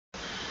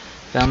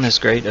Found this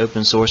great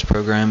open source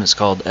program. It's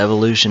called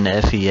Evolution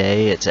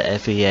FEA. It's a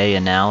FEA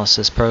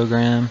analysis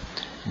program,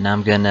 and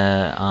I'm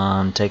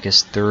gonna take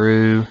us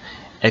through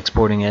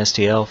exporting an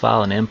STL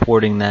file and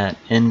importing that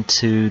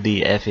into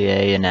the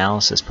FEA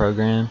analysis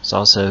program. It's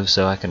also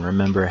so I can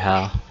remember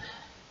how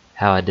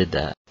I did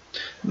that.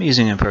 I'm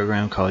using a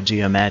program called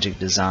Geomagic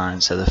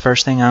Design. So the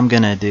first thing I'm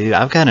going to do,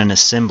 I've got an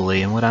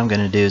assembly, and what I'm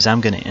going to do is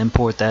I'm going to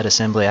import that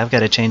assembly. I've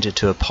got to change it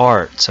to a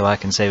part so I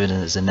can save it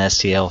as an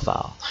STL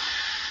file.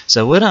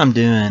 So what I'm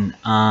doing,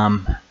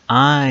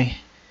 I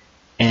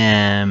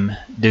am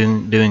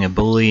doing a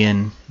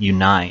Boolean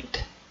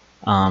unite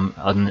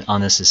on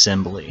this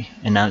assembly,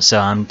 and so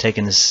I'm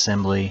taking this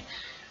assembly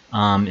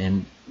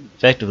and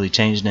effectively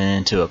changing it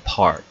into a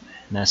part.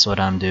 And that's what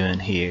I'm doing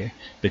here,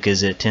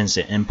 because it tends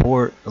to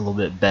import a little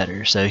bit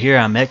better. So here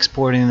I'm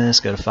exporting this.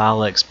 Go to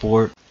File,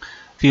 Export.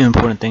 A few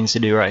important things to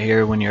do right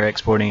here when you're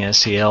exporting an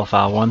STL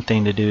file. One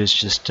thing to do is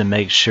just to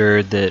make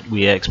sure that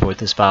we export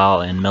this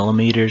file in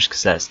millimeters,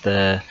 because that's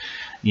the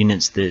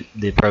units that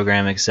the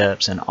program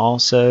accepts. And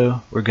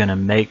also we're going to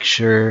make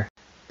sure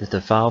that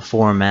the file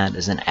format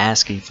is an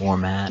ASCII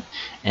format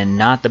and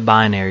not the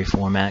binary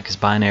format, because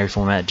binary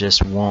format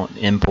just won't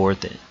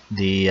import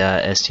the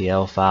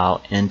STL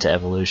file into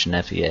Evolution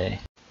FEA.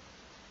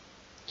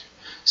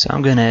 So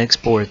I'm going to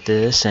export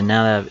this, and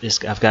now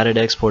that I've got it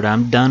exported,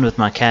 I'm done with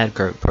my CAD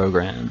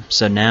program.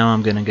 So now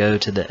I'm going to go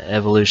to the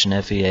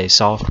Evolution FEA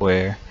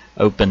software,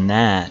 open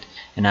that,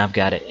 and I've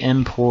got to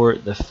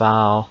import the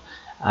file.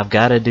 I've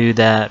got to do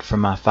that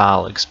from my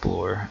File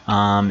Explorer.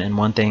 And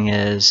one thing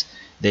is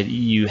that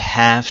you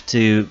have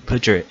to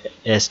put your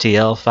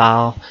STL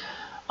file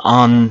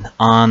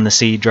on the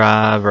C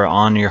drive or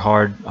on your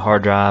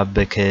hard drive,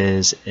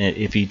 because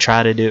if you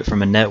try to do it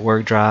from a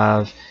network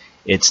drive,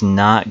 it's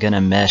not going to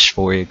mesh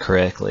for you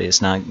correctly.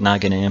 It's not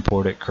going to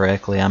import it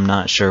correctly. I'm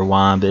not sure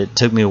why, but it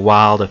took me a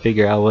while to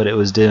figure out what it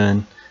was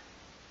doing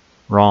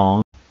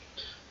wrong.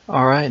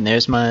 Alright, and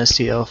there's my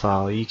STL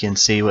file. You can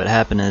see what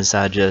happened is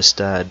I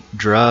just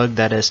drugged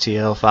that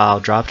STL file,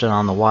 dropped it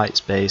on the white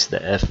space,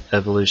 the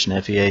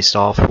Evolution FEA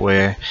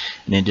software,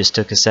 and it just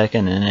took a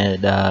second,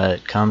 and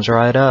it comes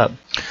right up.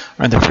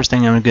 Alright, the first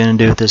thing I'm going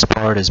to do with this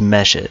part is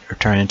mesh it, or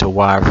turn it into a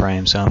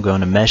wireframe. So I'm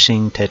going to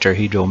Meshing,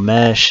 Tetrahedral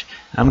Mesh.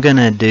 I'm going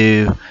to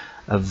do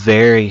a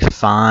very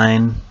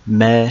fine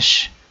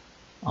mesh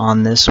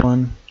on this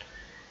one,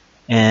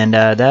 and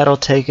that'll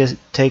take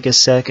a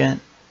second.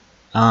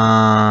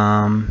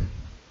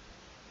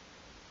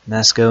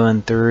 That's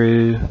going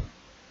through.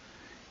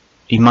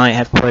 You might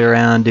have to play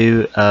around,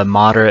 do a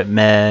moderate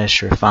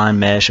mesh or fine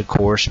mesh, a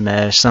coarse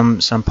mesh. Some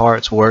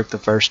parts work the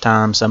first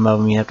time, some of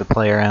them you have to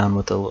play around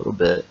with a little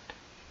bit.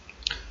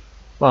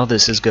 While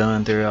this is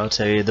going through, I'll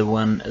tell you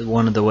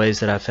one of the ways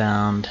that I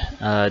found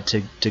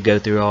to go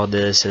through all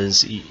this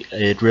is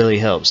it really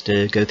helps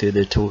to go through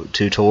the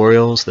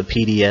tutorials, the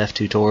PDF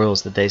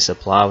tutorials that they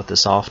supply with the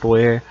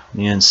software.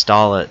 When you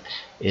install it,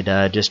 it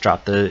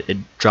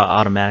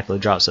automatically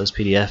drops those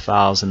PDF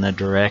files in the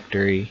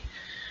directory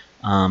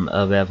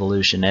of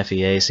Evolution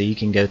FEA, so you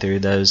can go through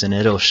those and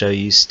it'll show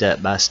you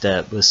step by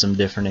step with some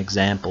different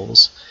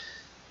examples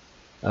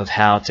of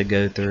how to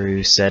go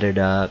through, set it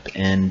up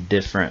in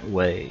different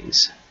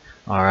ways.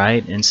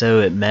 Alright, and so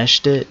it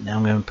meshed it. Now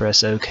I'm going to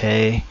press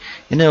OK,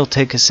 and it'll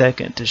take a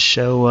second to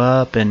show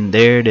up, and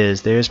there it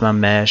is. There's my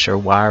mesh or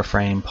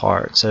wireframe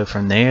part. So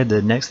from there,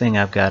 the next thing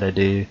I've got to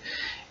do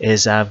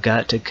is I've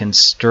got to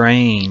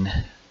constrain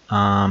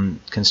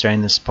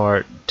this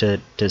part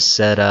to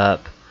set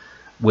up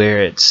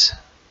where it's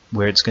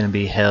going to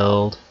be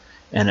held.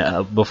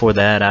 And before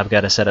that, I've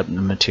got to set up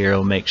the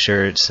material, make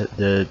sure it's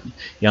the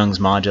Young's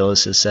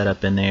modulus is set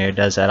up in there. It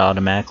does that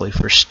automatically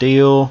for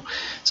steel.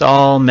 It's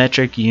all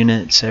metric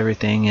units,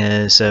 everything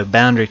is. So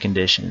boundary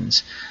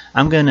conditions.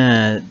 I'm going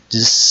to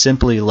just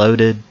simply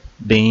loaded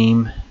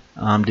beam,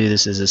 do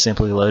this as a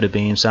simply loaded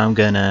beam. So I'm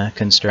going to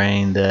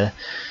constrain the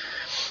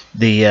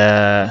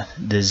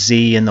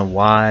Z and the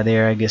Y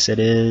there, I guess it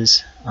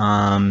is,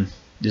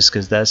 just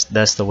because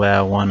that's the way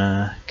I want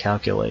to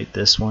calculate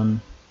this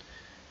one.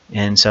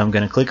 And so I'm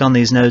going to click on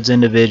these nodes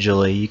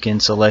individually. You can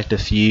select a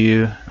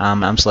few.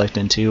 I'm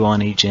selecting 2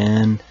 on each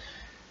end,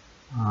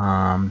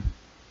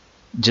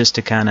 just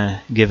to kind of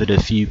give it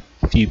a few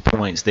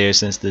points there,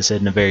 since this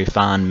isn't a very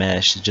fine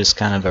mesh. It's just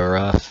kind of a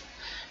rough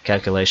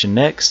calculation.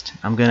 Next,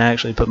 I'm going to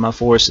actually put my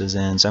forces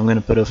in. So I'm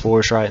going to put a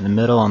force right in the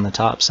middle on the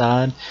top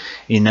side.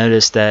 You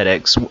notice that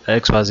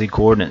XYZ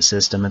coordinate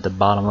system at the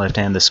bottom left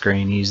hand of the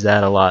screen. Use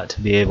that a lot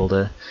to be able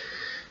to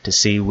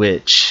see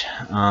which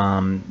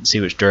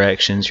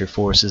directions your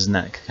forces and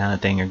that kind of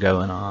thing are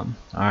going on.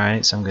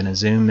 Alright, so I'm going to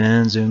zoom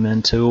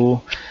in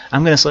tool.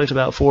 I'm going to select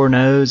about 4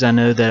 nodes. I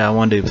know that I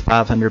want to do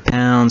 500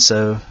 pounds,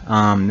 so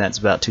that's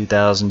about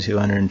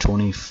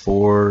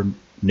 2,224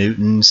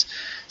 newtons.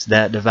 So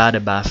that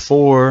divided by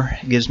 4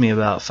 gives me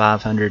about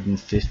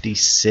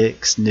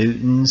 556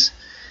 newtons.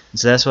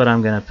 So that's what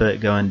I'm going to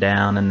put going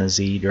down in the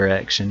Z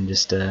direction,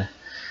 just to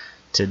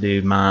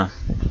do my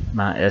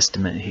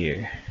estimate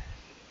here.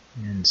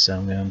 And so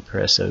I'm going to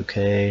press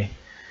OK,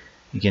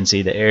 You can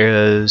see the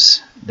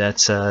arrows.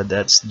 That's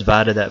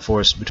divided that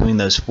force between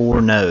those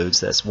 4 nodes.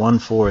 That's one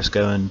force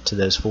going to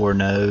those 4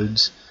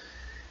 nodes.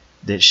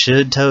 That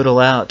should total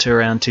out to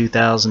around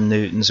 2,000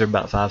 newtons, or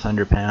about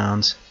 500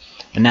 pounds.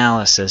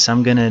 Analysis.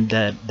 I'm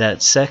gonna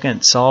that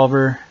second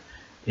solver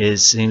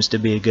seems to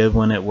be a good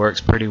one. It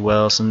works pretty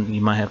well.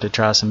 You might have to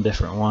try some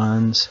different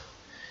ones.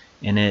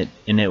 And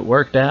it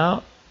worked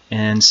out.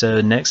 And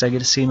so next I get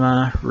to see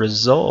my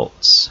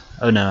results.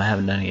 Oh no, I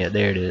haven't done it yet.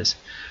 There it is.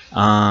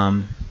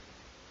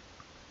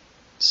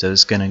 So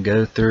it's going to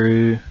go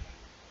through.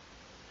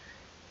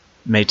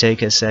 May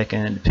take a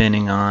second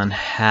depending on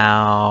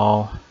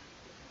how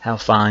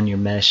fine your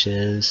mesh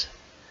is.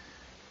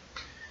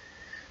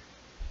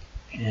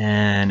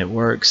 And it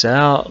works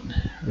out.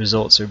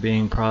 Results are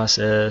being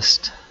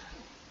processed.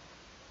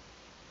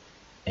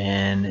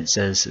 And it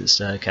says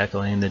it's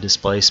calculating the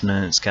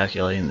displacement, it's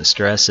calculating the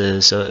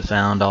stresses, so it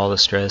found all the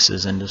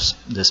stresses and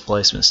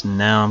displacements.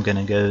 Now I'm going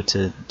to go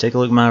to take a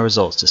look at my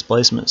results.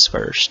 Displacements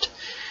first.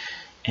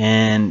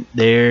 And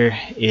there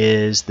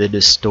is the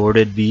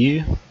distorted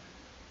view.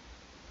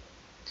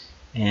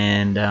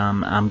 And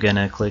I'm going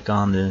to click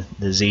on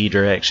the Z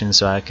direction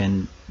so I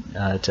can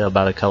tell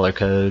by the color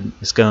code.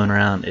 It's going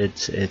around.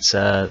 It's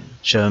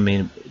showing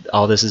me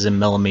all this is in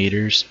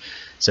millimeters.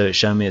 So it's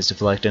showing me it's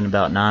deflecting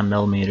about 9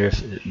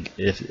 millimeters,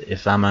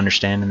 if I'm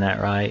understanding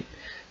that right,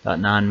 about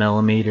 9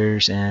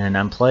 millimeters. And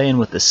I'm playing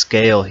with the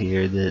scale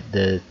here.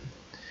 That's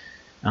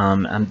a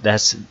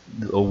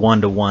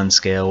 1-to-1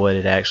 scale. What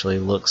it actually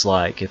looks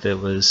like if it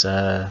was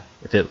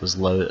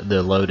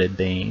the loaded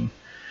beam.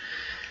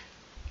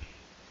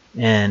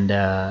 And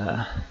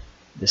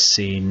let's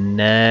see.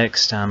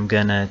 Next, I'm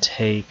gonna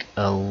take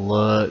a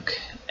look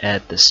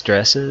at the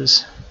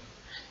stresses.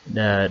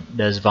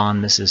 Does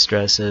von Mises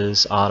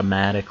stresses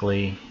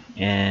automatically,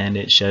 and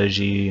it shows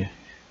you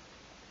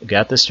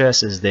got the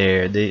stresses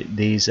there. The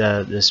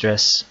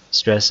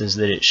stresses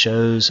that it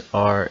shows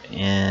are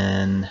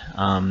in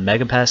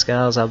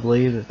megapascals, I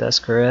believe, if that's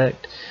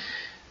correct.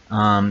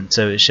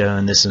 So it's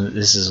showing this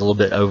is a little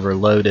bit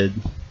overloaded.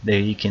 There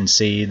you can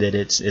see that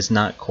it's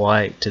not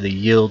quite to the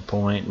yield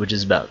point, which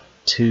is about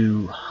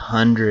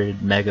 200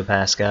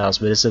 megapascals,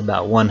 but it's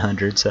about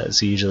 100, so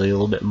that's usually a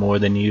little bit more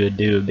than you would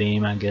do a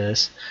beam, I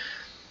guess.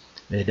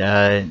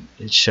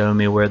 It's showing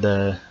me where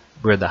the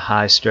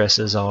high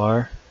stresses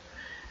are,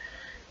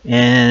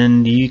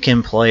 and you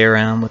can play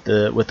around with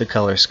the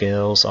color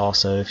scales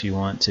also if you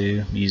want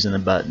to, using the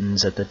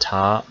buttons at the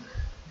top.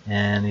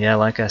 And yeah,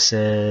 like I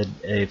said,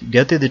 if you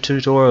go through the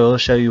tutorial, it'll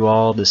show you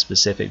all the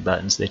specific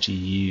buttons that you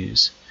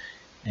use.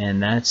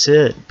 And that's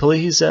it.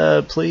 Please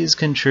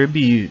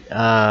contribute.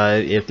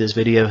 If this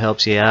video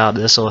helps you out,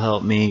 this will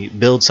help me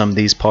build some of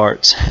these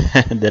parts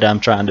that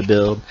I'm trying to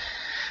build.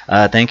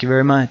 Thank you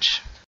very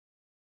much.